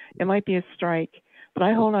 It might be a strike, but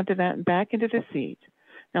I hold on to that and back into the seat.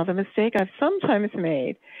 Now, the mistake I've sometimes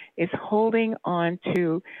made is holding on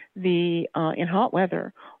to the, in hot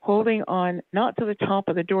weather, holding on not to the top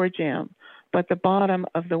of the door jamb, but the bottom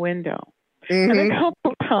of the window. And a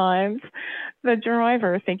couple times, the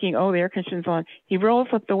driver, thinking, the air conditioning's on, he rolls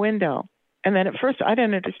up the window. And then at first, I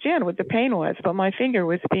didn't understand what the pain was, but my finger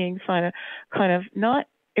was being kind of not,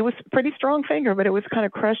 it was a pretty strong finger, but it was kind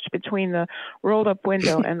of crushed between the rolled up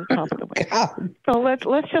window and the top of the window. So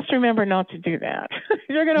let's just remember not to do that.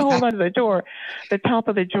 You're going to hold onto the top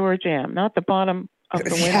of the door jamb, not the bottom of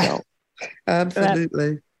the window.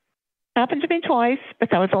 Absolutely. That happened to me twice, but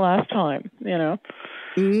that was the last time,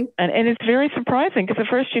 And it's very surprising, because at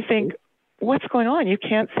first you think, what's going on? You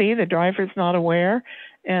can't see, the driver's not aware,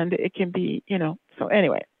 and it can be, So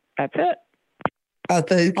anyway, that's it.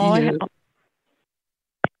 Thank you.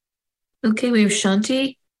 Okay, we have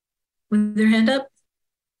Shanti with their hand up.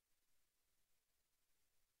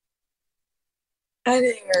 Hi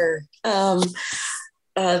there.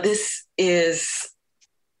 This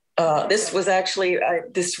was actually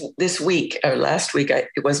this week or last week.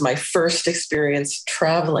 It was my first experience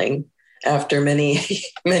traveling after many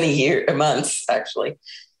months, actually.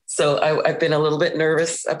 So I've been a little bit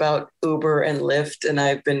nervous about Uber and Lyft, and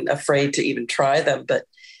I've been afraid to even try them. But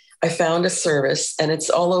I found a service, and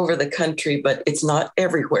it's all over the country, but it's not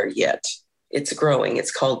everywhere yet. It's growing.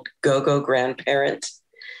 It's called GoGo Grandparent.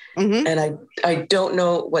 And I don't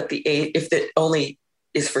know what the age, if it only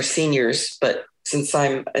is for seniors, but since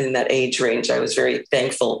I'm in that age range, I was very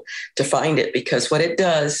thankful to find it, because what it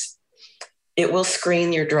does, it will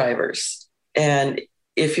screen your drivers. And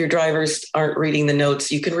if your drivers aren't reading the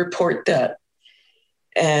notes, you can report that.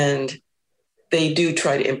 And they do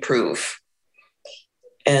try to improve.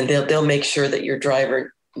 And they'll make sure that your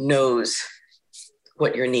driver knows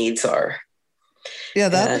what your needs are. Yeah,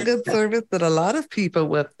 that's a good service that a lot of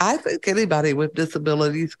people I think anybody with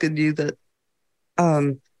disabilities could use it.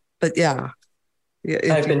 But yeah.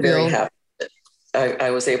 I've been very happy.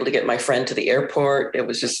 I was able to get my friend to the airport. It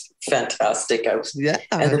was just fantastic. And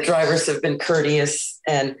the drivers have been courteous,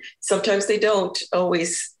 and sometimes they don't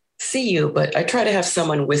always see you, but I try to have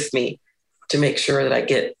someone with me to make sure that I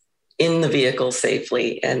get in the vehicle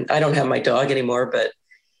safely. And I don't have my dog anymore, but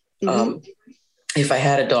if I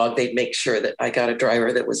had a dog, they'd make sure that I got a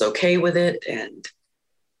driver that was okay with it, and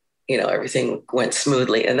everything went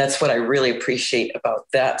smoothly. And that's what I really appreciate about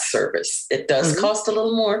that service. It does cost a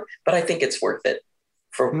little more, but I think it's worth it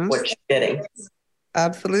for what you're getting.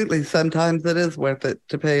 Absolutely. Sometimes it is worth it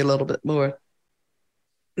to pay a little bit more,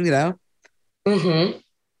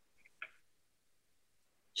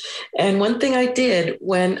 And one thing I did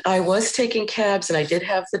when I was taking cabs, and I did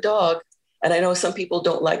have the dog, and I know some people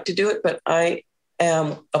don't like to do it, but I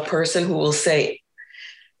am a person who will say,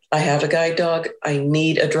 I have a guide dog. I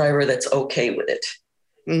need a driver that's okay with it,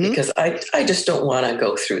 because I just don't want to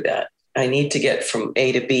go through that. I need to get from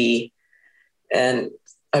A to B, and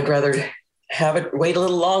I'd rather wait a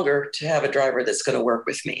little longer to have a driver that's going to work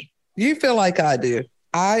with me. You feel like I do.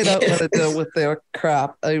 I don't want to deal with their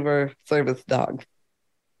crap over service dogs.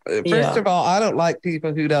 First of all, I don't like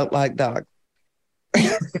people who don't like dogs.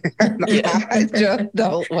 I just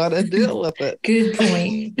don't want to deal with it. Good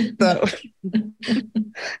point. So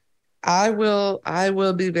I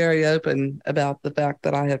will be very open about the fact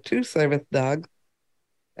that I have 2 service dogs,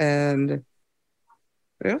 and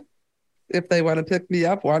if they want to pick me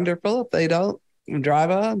up, wonderful. If they don't, drive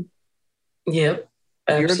on. Yep.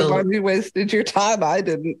 Absolutely. You're the one who wasted your time. I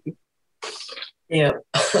didn't. Yep.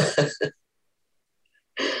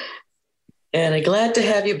 And I'm glad to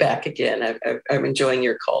have you back again. I'm enjoying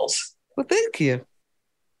your calls. Well, thank you.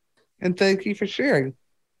 And thank you for sharing.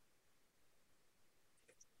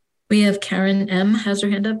 We have Karen M. has her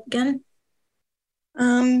hand up again.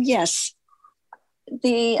 Yes.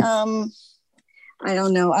 I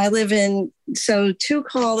don't know. I live in, 2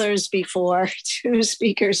 callers before, 2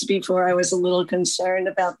 speakers before, I was a little concerned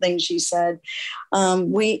about things she said.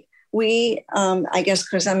 We I guess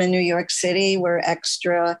because I'm in New York City, we're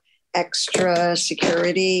extra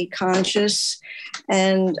security conscious.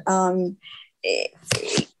 And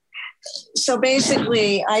so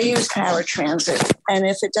basically I use paratransit, and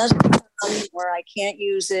if it doesn't come where I can't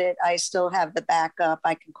use it, I still have the backup.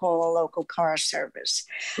 I can call a local car service.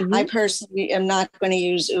 I personally am not going to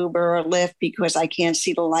use Uber or Lyft because I can't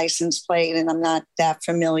see the license plate, and I'm not that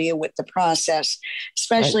familiar with the process,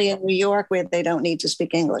 especially in New York where they don't need to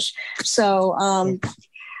speak English. So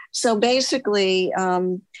basically,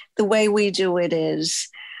 the way we do it is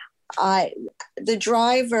the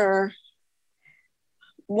driver,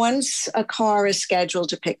 once a car is scheduled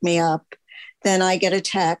to pick me up, then I get a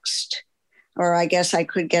text, or I guess I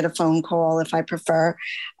could get a phone call if I prefer.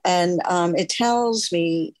 And it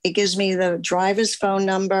gives me the driver's phone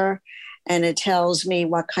number, and it tells me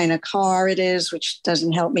what kind of car it is, which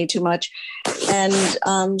doesn't help me too much. And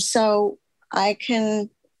so I can,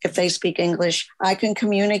 if they speak English, I can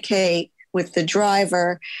communicate with the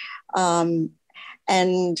driver.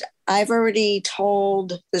 And I've already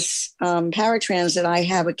told this paratransit I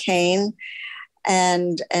have a cane.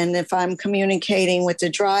 And if I'm communicating with the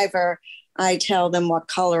driver, I tell them what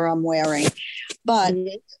color I'm wearing. But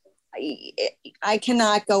I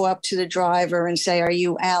cannot go up to the driver and say, "Are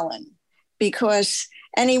you Alan?" Because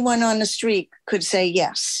anyone on the street could say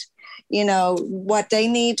yes. What they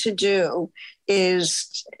need to do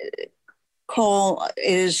is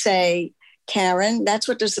say, "Karen," that's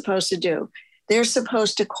what they're supposed to do. They're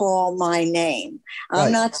supposed to call my name. Right.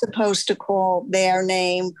 I'm not supposed to call their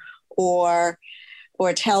name or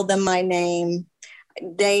tell them my name.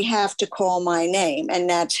 They have to call my name, and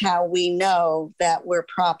that's how we know that we're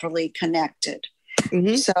properly connected.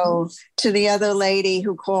 So to the other lady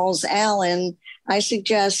who calls Alan, I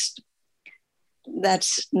suggest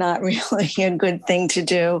that's not really a good thing to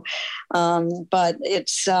do. But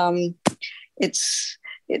it's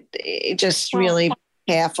just really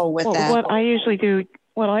careful with that. What I usually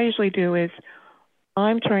do is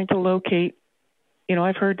I'm trying to locate,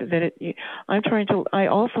 I've heard that I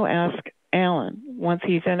also ask Alan, once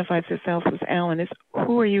he identifies himself as Alan, is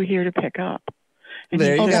who are you here to pick up? And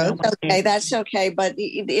there you go. Okay, that's okay. But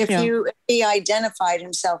if he identified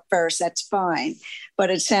himself first, that's fine. But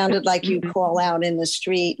it sounded like you call out in the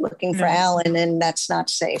street looking for Alan, and that's not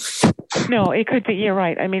safe. No, it could be. You're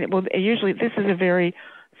right. I mean, usually this is a very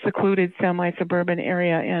secluded, semi-suburban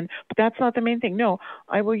area, but that's not the main thing. No,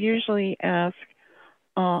 I will usually ask,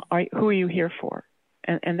 who are you here for?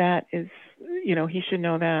 And that is, he should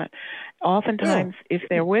know that. Oftentimes, if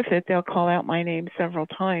they're with it, they'll call out my name several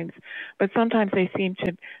times, but sometimes they seem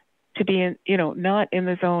to be in, not in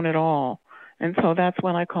the zone at all. And so that's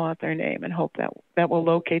when I call out their name and hope that will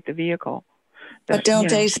locate the vehicle. But don't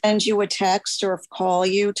they send you a text or call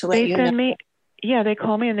you to let you know? They send me, yeah, they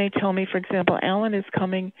call me and they tell me, for example, Alan is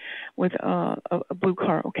coming with a blue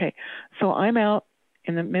car. Okay, so I'm out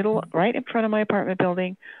in the middle, right in front of my apartment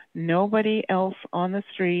building, nobody else on the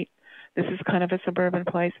street. This is kind of a suburban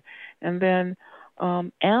place. And then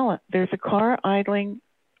Alan, there's a car idling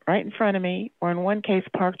right in front of me, or in one case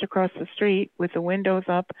parked across the street with the windows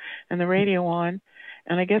up and the radio on.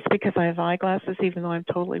 And I guess because I have eyeglasses, even though I'm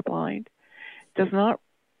totally blind, did not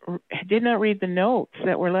read the notes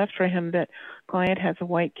that were left for him that client has a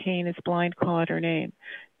white cane, is blind, call out her name.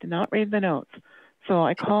 Did not read the notes. So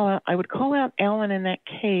I would call out Alan in that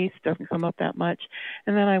case, doesn't come up that much.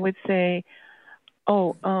 And then I would say,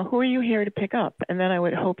 who are you here to pick up? And then I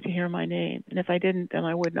would hope to hear my name. And if I didn't, then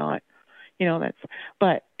I would not.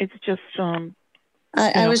 But it's just.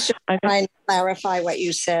 I was just trying to clarify what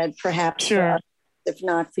you said, perhaps. Sure. If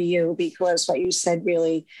not for you, because what you said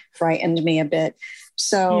really frightened me a bit.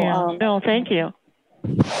 So, no, thank you.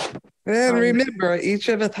 And remember, each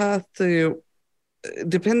of us has to,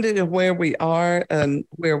 depending on where we are and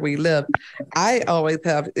where we live, I always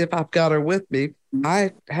have, if I've got her with me,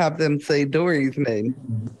 I have them say Dory's name.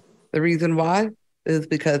 The reason why is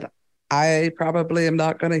because I probably am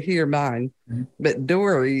not going to hear mine, but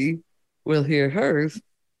Dory will hear hers,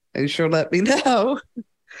 and she'll let me know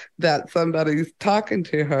that somebody's talking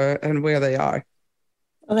to her and where they are.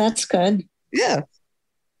 Well, that's good. Yeah.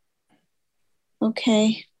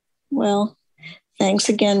 Okay. Well, thanks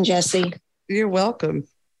again, Jesse. You're welcome.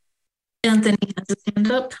 Anthony has his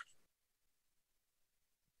hand up.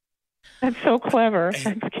 That's so clever.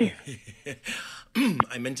 Thank you.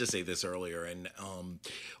 I meant to say this earlier, and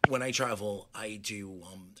when I travel, I do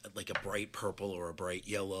like a bright purple or a bright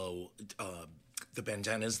yellow. The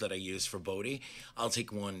bandanas that I use for Bodhi, I'll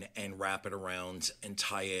take one and wrap it around and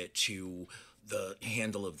tie it to the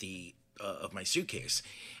handle of of my suitcase.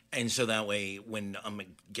 And so that way, when I'm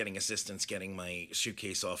getting assistance getting my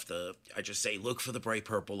suitcase off I just say, look for the bright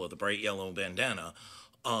purple or the bright yellow bandana.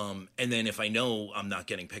 And then if I know I'm not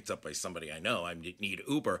getting picked up by somebody I know, I need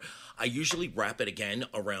Uber, I usually wrap it again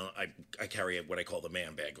around, I carry what I call the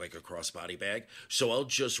man bag, like a crossbody bag. So I'll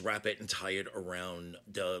just wrap it and tie it around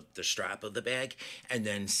the strap of the bag and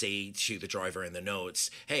then say to the driver in the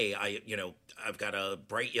notes, hey, I've got a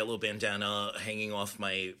bright yellow bandana hanging off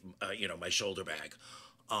my, my shoulder bag.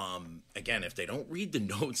 Again, if they don't read the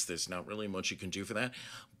notes, there's not really much you can do for that.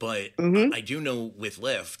 But I do know with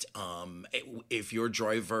Lyft, if your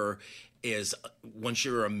driver is, once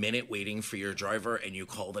you're a minute waiting for your driver and you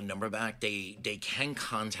call the number back, they can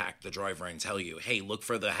contact the driver and tell you, hey, look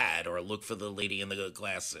for the hat or look for the lady in the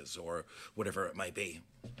glasses or whatever it might be.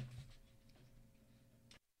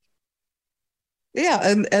 Yeah,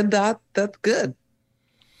 and that's good.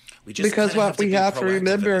 Because what we have to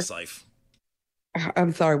remember.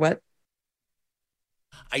 I'm sorry, what?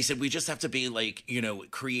 I said we just have to be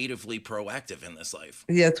creatively proactive in this life.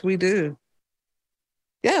 Yes, we do.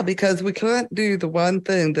 Yeah, because we can't do the one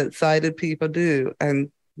thing that sighted people do.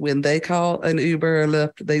 And when they call an Uber or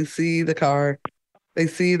Lyft, they see the car, they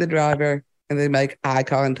see the driver, and they make eye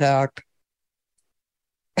contact.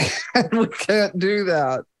 And we can't do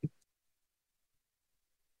that.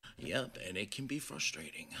 Yep, and it can be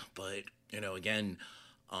frustrating. But, again,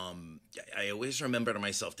 I always remember to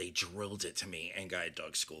myself, they drilled it to me in guide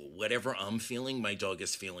dog school. Whatever I'm feeling, my dog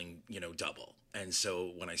is feeling, double. And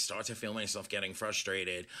so when I start to feel myself getting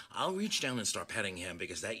frustrated, I'll reach down and start petting him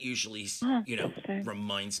because that usually,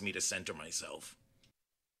 reminds me to center myself.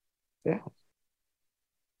 Yeah.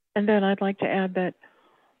 And then I'd like to add that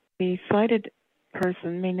the sighted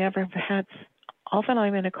person may never have had, often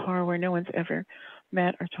I'm in a car where no one's ever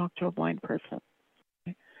met or talked to a blind person.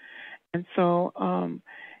 And so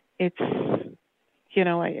it's,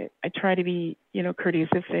 I try to be, courteous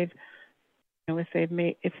if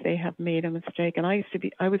they have made a mistake. And I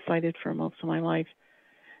was sighted for most of my life.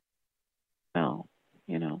 Well,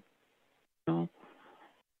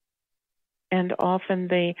 and often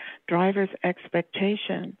the driver's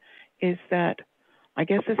expectation is that, I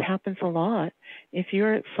guess this happens a lot. If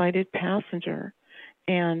you're a sighted passenger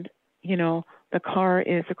and, the car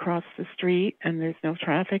is across the street and there's no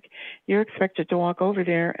traffic, you're expected to walk over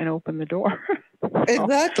there and open the door.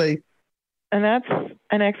 Exactly. And that's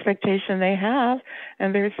an expectation they have.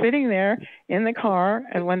 And they're sitting there in the car,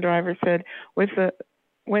 and one driver said, with the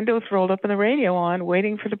windows rolled up and the radio on,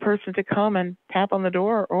 waiting for the person to come and tap on the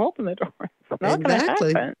door or open the door. It's not going to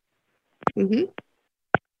happen. Mm-hmm.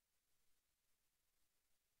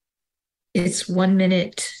 It's 1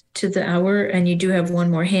 minute to the hour, and you do have one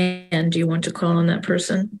more hand. Do you want to call on that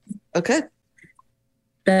person? Okay.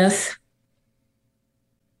 Beth?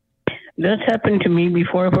 That's happened to me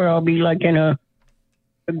before where I'll be like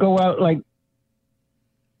go out like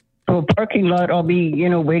to a parking lot. I'll be,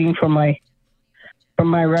 waiting for my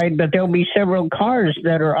ride, but there'll be several cars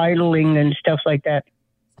that are idling and stuff like that.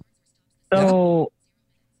 So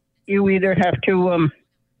you either have to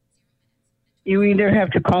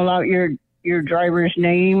call out your driver's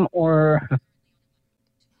name or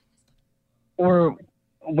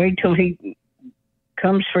wait till he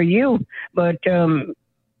comes for you. But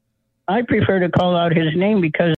I prefer to call out his name because